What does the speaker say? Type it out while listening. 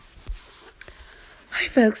Hi,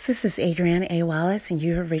 folks. This is Adrienne A. Wallace, and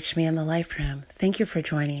you have reached me in the Life Room. Thank you for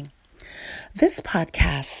joining. This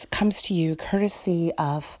podcast comes to you courtesy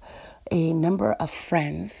of a number of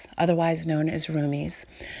friends, otherwise known as roomies,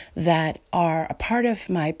 that are a part of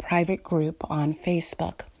my private group on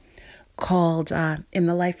Facebook called In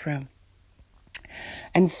the Life Room.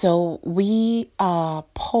 And so we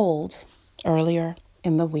polled earlier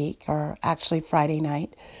in the week, or actually Friday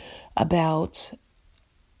night, about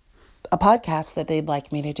a podcast that they'd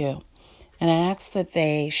like me to do. And I asked that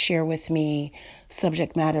they share with me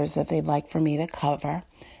subject matters that they'd like for me to cover,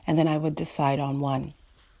 and then I would decide on one.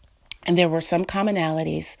 And there were some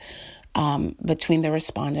commonalities between the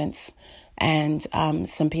respondents and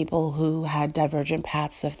some people who had divergent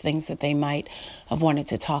paths of things that they might have wanted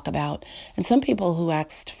to talk about. And some people who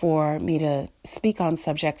asked for me to speak on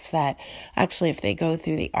subjects that actually, if they go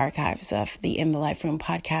through the archives of the In the Life Room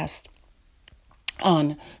podcast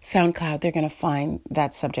on SoundCloud, they're going to find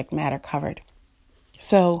that subject matter covered.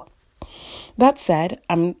 So that said,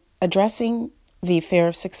 I'm addressing the fear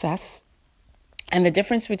of success and the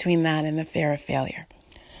difference between that and the fear of failure.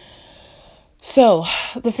 So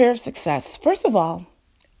the fear of success, first of all,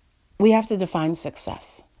 we have to define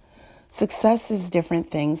success. Success is different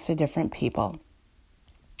things to different people.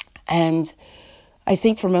 And I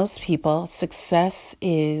think for most people, success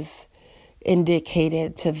is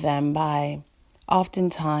indicated to them by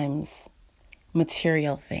oftentimes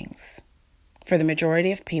material things. For the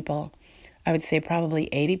majority of people, I would say probably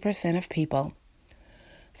 80% of people,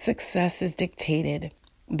 success is dictated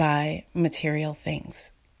by material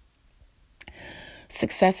things.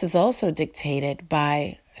 Success is also dictated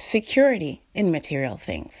by security in material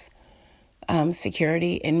things.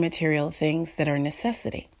 Security in material things that are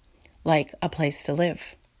necessity, like a place to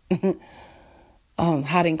live,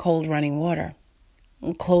 hot and cold running water,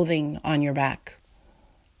 clothing on your back,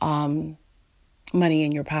 money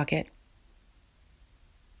in your pocket,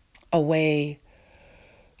 a way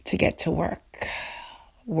to get to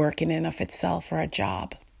work in and of itself, or a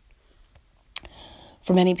job.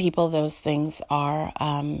 For many people, those things are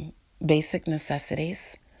basic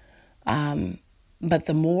necessities. But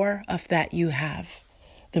the more of that you have,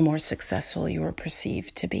 the more successful you are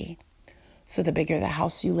perceived to be. So the bigger the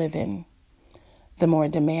house you live in, the more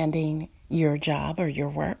demanding your job or your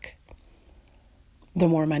work, the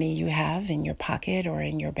more money you have in your pocket or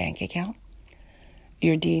in your bank account,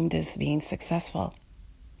 you're deemed as being successful.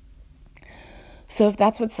 So if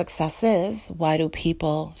that's what success is, why do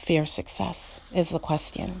people fear success is the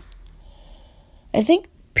question. I think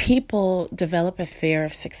people develop a fear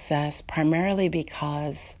of success primarily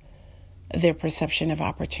because of their perception of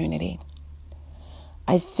opportunity.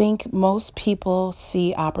 I think most people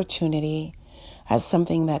see opportunity as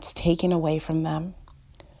something that's taken away from them,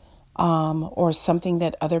 or something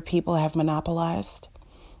that other people have monopolized,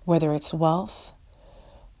 whether it's wealth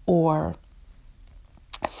or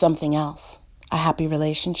something else, a happy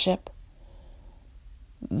relationship.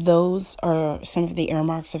 Those are some of the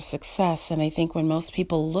earmarks of success. And I think when most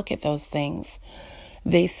people look at those things,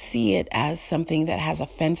 they see it as something that has a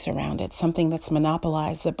fence around it, something that's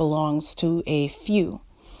monopolized, that belongs to a few.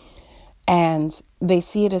 And they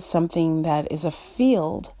see it as something that is a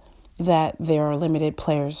field that there are limited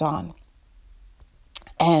players on.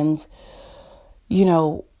 And,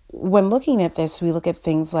 when looking at this, we look at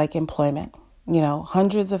things like employment.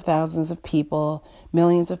 Hundreds of thousands of people,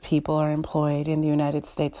 millions of people are employed in the United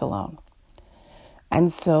States alone.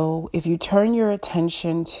 And so if you turn your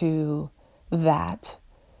attention to that,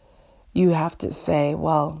 you have to say,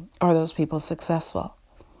 well, are those people successful?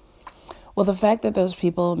 Well, the fact that those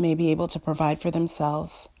people may be able to provide for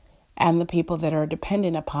themselves and the people that are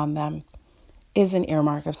dependent upon them is an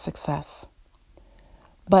earmark of success.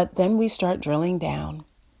 But then we start drilling down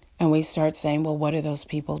and we start saying, well, what do those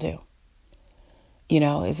people do?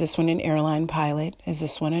 Is this one an airline pilot? Is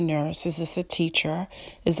this one a nurse? Is this a teacher?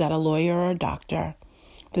 Is that a lawyer or a doctor?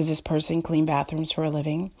 Does this person clean bathrooms for a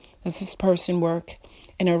living? Does this person work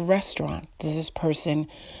in a restaurant? Does this person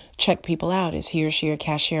check people out? Is he or she a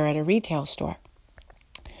cashier at a retail store?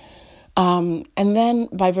 And then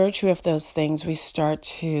by virtue of those things, we start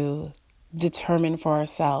to determine for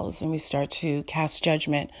ourselves and we start to cast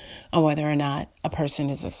judgment on whether or not a person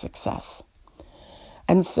is a success.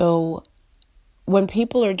 And so when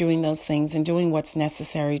people are doing those things and doing what's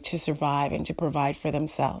necessary to survive and to provide for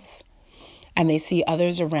themselves, and they see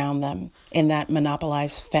others around them in that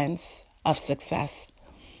monopolized fence of success,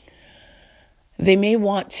 they may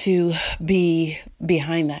want to be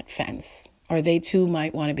behind that fence, or they too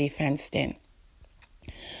might want to be fenced in.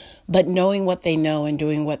 But knowing what they know and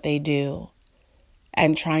doing what they do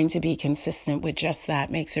And trying to be consistent with just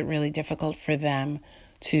that makes it really difficult for them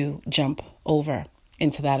to jump over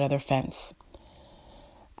into that other fence.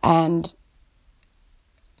 And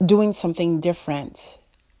doing something different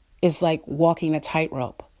is like walking a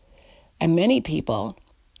tightrope. And many people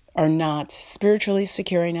are not spiritually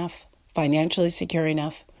secure enough, financially secure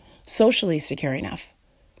enough, socially secure enough,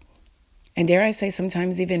 and dare I say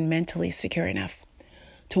sometimes even mentally secure enough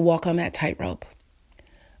to walk on that tightrope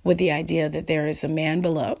with the idea that there is a man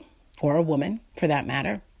below, or a woman for that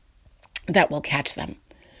matter, that will catch them.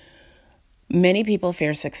 Many people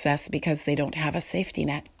fear success because they don't have a safety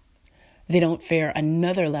net. They don't fear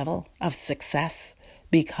another level of success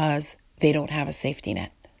because they don't have a safety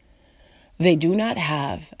net. They do not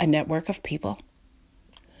have a network of people.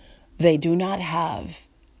 They do not have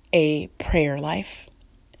a prayer life.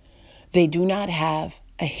 They do not have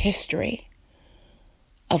a history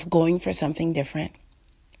of going for something different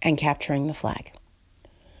and capturing the flag.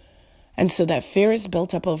 And so that fear is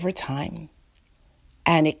built up over time,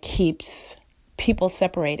 and it keeps people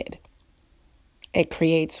separated. It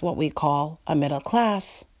creates what we call a middle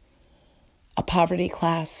class, a poverty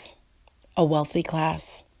class, a wealthy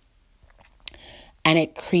class, and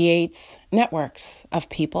it creates networks of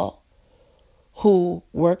people who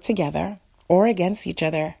work together or against each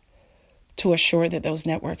other to assure that those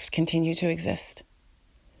networks continue to exist.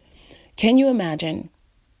 Can you imagine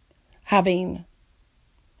having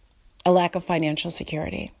a lack of financial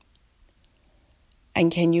security?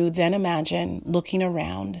 And can you then imagine looking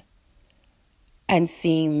around and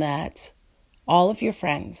seeing that all of your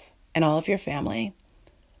friends and all of your family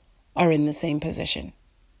are in the same position?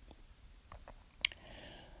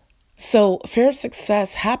 So fear of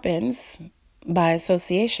success happens by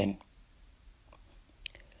association.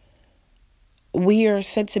 We are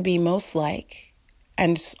said to be most like,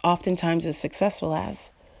 and oftentimes as successful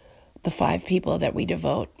as, the 5 people that we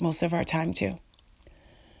devote most of our time to.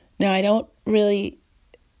 Now, I don't really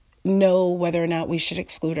know whether or not we should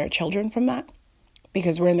exclude our children from that,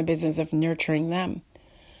 because we're in the business of nurturing them.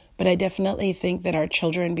 But I definitely think that our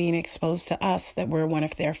children being exposed to us, that we're one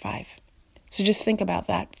of their 5. So just think about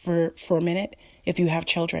that for a minute if you have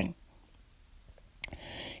children.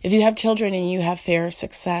 If you have children and you have fear of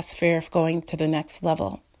success, fear of going to the next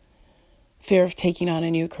level, fear of taking on a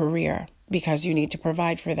new career because you need to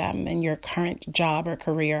provide for them and your current job or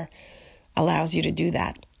career allows you to do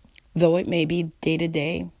that, though it may be day to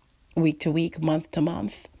day, week to week, month to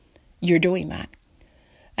month, you're doing that.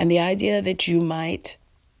 And the idea that you might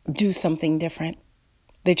do something different,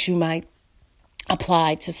 that you might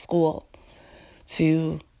apply to school,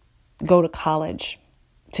 to go to college,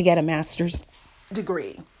 to get a master's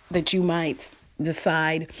degree, that you might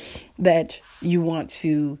decide that you want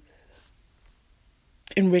to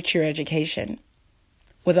enrich your education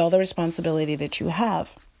with all the responsibility that you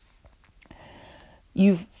have,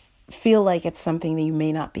 you feel like it's something that you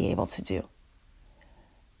may not be able to do.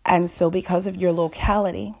 And so because of your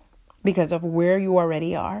locality, because of where you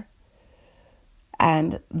already are,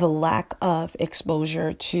 and the lack of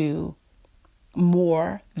exposure to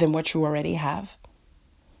more than what you already have,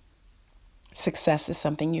 success is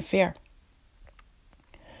something you fear.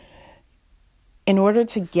 In order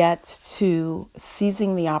to get to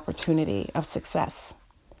seizing the opportunity of success,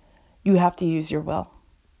 you have to use your will.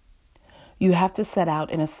 You have to set out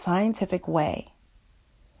in a scientific way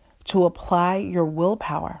to apply your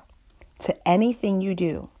willpower to anything you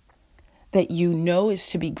do that you know is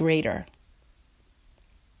to be greater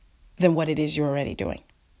than what it is you're already doing.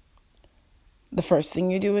 The first thing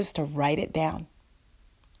you do is to write it down.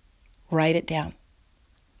 Write it down.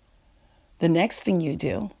 The next thing you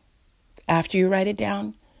do after you write it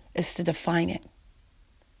down is to define it.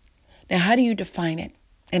 Now, how do you define it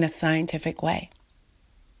in a scientific way?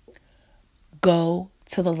 Go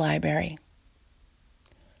to the library.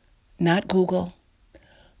 Not Google.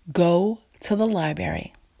 Go to the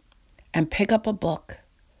library and pick up a book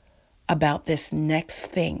about this next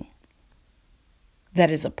thing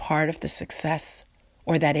that is a part of the success,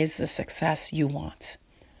 or that is the success you want.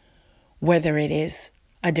 Whether it is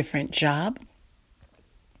a different job,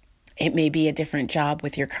 it may be a different job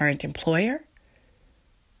with your current employer,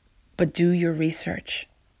 but do your research.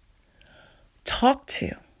 Talk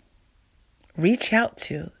to, reach out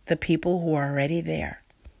to the people who are already there.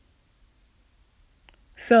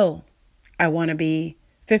 So, I want to be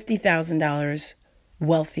 $50,000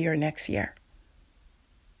 wealthier next year.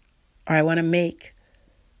 Or I want to make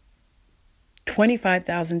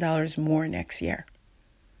 $25,000 more next year.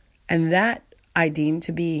 And that I deem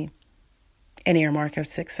to be an earmark of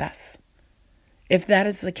success. If that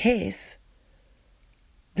is the case,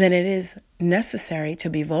 then it is necessary to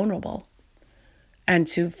be vulnerable and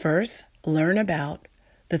to first learn about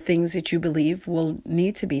the things that you believe will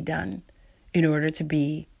need to be done in order to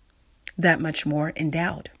be that much more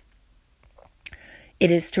endowed.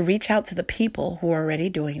 It is to reach out to the people who are already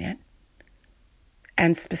doing it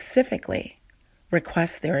and specifically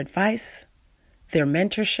request their advice, their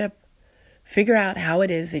mentorship, figure out how it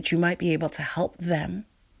is that you might be able to help them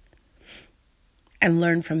and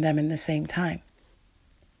learn from them in the same time.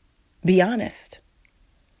 Be honest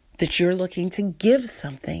that you're looking to give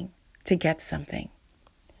something to get something.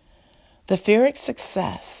 The fear of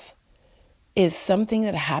success is something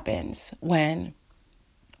that happens when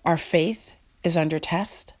our faith is under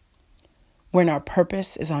test, when our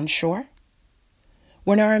purpose is unsure,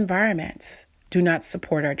 when our environments do not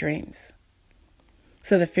support our dreams.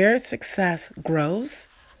 So the fear of success grows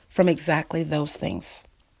from exactly those things.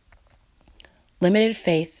 Limited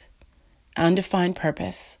faith, undefined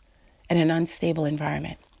purpose, and an unstable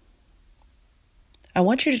environment. I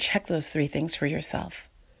want you to check those three things for yourself.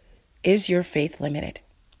 Is your faith limited?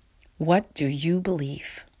 What do you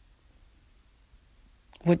believe?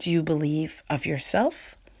 What do you believe of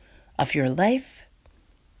yourself, of your life,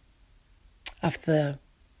 of the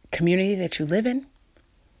community that you live in,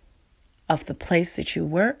 of the place that you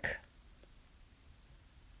work?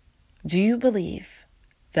 Do you believe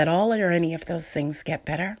that all or any of those things get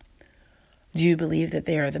better? Do you believe that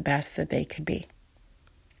they are the best that they could be?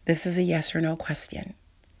 This is a yes or no question.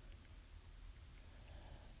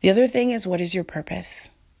 The other thing is, what is your purpose?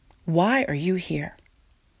 Why are you here?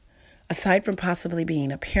 Aside from possibly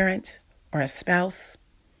being a parent or a spouse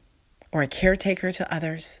or a caretaker to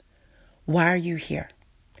others, why are you here?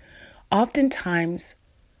 Oftentimes,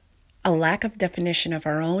 a lack of definition of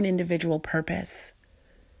our own individual purpose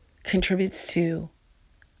contributes to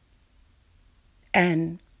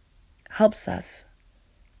and helps us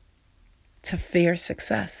to fear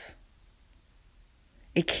success.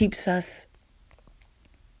 It keeps us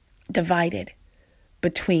divided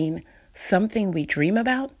between something we dream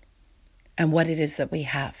about and what it is that we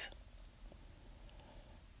have.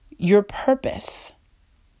 Your purpose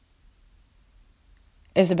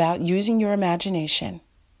is about using your imagination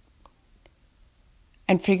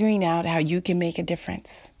and figuring out how you can make a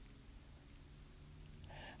difference,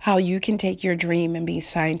 how you can take your dream and be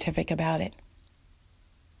scientific about it.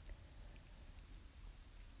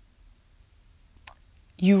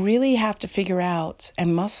 You really have to figure out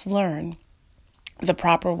and must learn the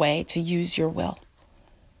proper way to use your will.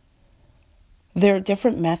 There are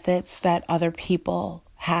different methods that other people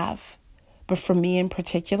have, but for me in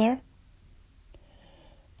particular,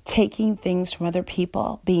 taking things from other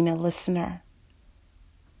people, being a listener,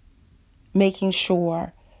 making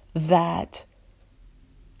sure that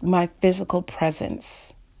my physical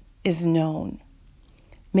presence is known,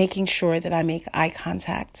 making sure that I make eye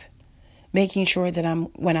contact, making sure that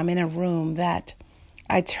when I'm in a room that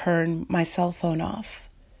I turn my cell phone off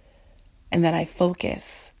and that I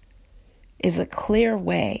focus is a clear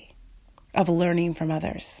way of learning from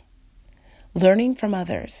others. Learning from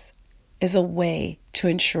others is a way to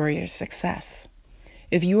ensure your success.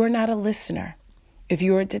 If you are not a listener, if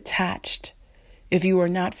you are detached, if you are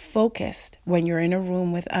not focused when you're in a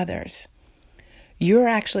room with others, you're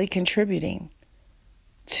actually contributing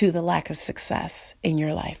to the lack of success in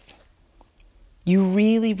your life. You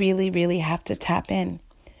really, really, really have to tap in,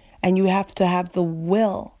 and you have to have the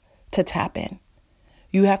will to tap in.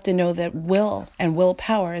 You have to know that will and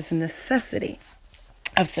willpower is a necessity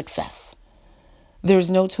of success. There's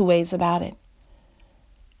no two ways about it.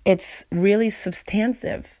 It's really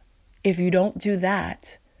substantive if you don't do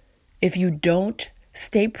that, if you don't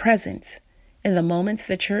stay present in the moments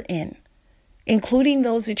that you're in, including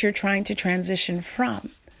those that you're trying to transition from,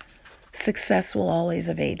 success will always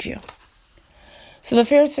evade you. So the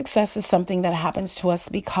fear of success is something that happens to us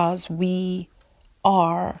because we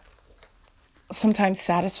are sometimes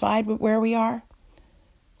satisfied with where we are.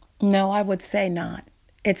 No, I would say not.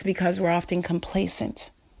 It's because we're often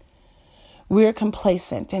complacent. We're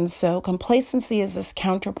complacent. And so complacency is this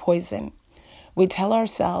counter poison. We tell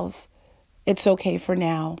ourselves, it's okay for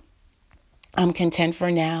now. I'm content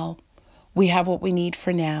for now. We have what we need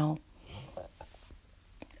for now.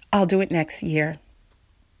 I'll do it next year.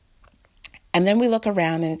 And then we look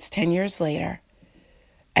around and it's 10 years later,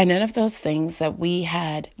 and none of those things that we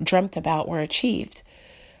had dreamt about were achieved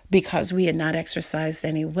because we had not exercised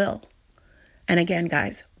any will. And again,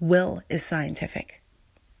 guys, will is scientific.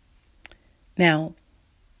 Now,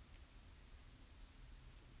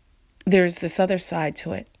 there's this other side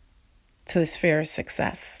to it, to this fear of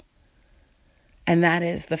success. And that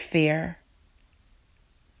is the fear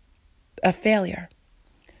of failure.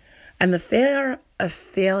 And the fear of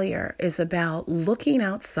failure is about looking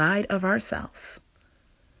outside of ourselves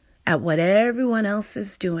at what everyone else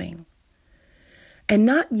is doing and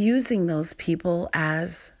not using those people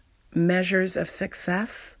as measures of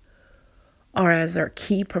success or as our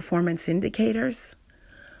key performance indicators,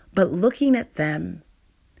 but looking at them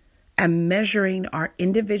and measuring our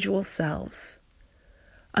individual selves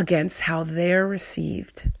against how they're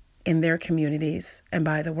received in their communities and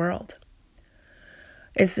by the world.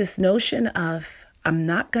 It's this notion of, I'm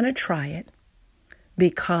not going to try it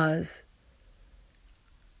because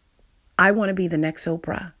I want to be the next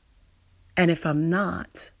Oprah. And if I'm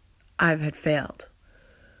not, I've had failed.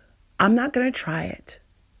 I'm not going to try it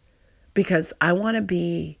because I want to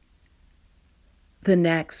be the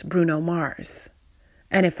next Bruno Mars.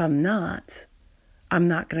 And if I'm not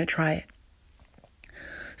going to try it.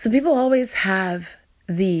 So people always have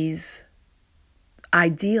these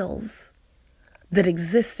ideals that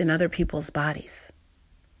exist in other people's bodies.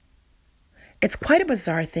 It's quite a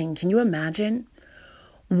bizarre thing. Can you imagine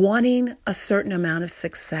wanting a certain amount of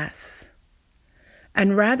success,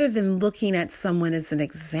 and rather than looking at someone as an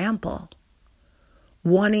example,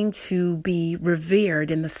 wanting to be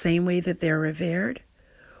revered in the same way that they're revered,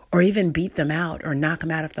 or even beat them out or knock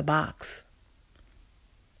them out of the box?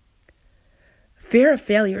 Fear of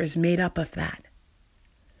failure is made up of that.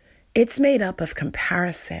 It's made up of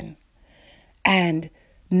comparison and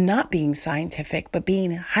not being scientific, but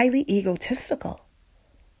being highly egotistical.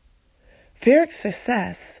 Fear of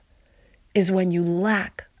success is when you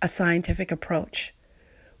lack a scientific approach,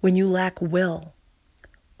 when you lack will,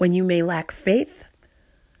 when you may lack faith,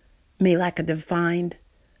 may lack a defined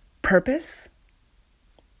purpose,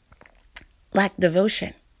 lack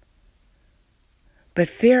devotion. But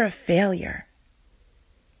fear of failure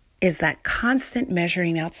is that constant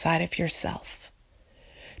measuring outside of yourself,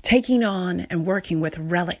 taking on and working with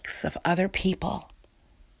relics of other people,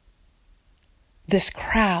 this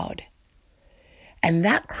crowd. And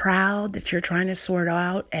that crowd that you're trying to sort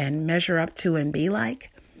out and measure up to and be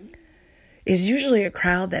like is usually a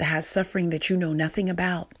crowd that has suffering that you know nothing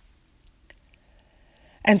about.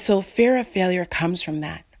 And so fear of failure comes from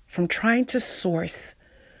that, from trying to source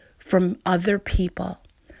from other people,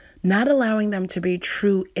 not allowing them to be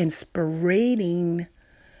true inspiring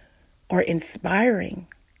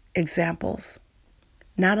examples,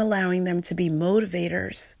 not allowing them to be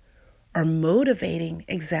motivators or motivating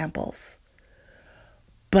examples,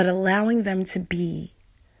 but allowing them to be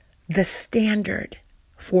the standard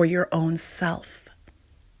for your own self.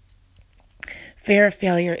 Fear of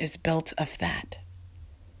failure is built of that.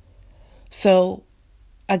 So,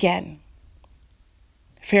 again,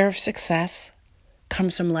 fear of success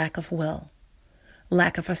comes from lack of will,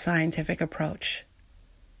 lack of a scientific approach.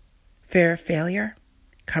 Fear of failure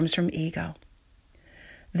comes from ego.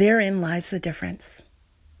 Therein lies the difference.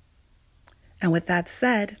 And with that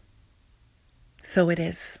said, so it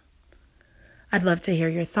is. I'd love to hear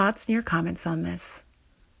your thoughts and your comments on this.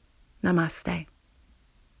 Namaste.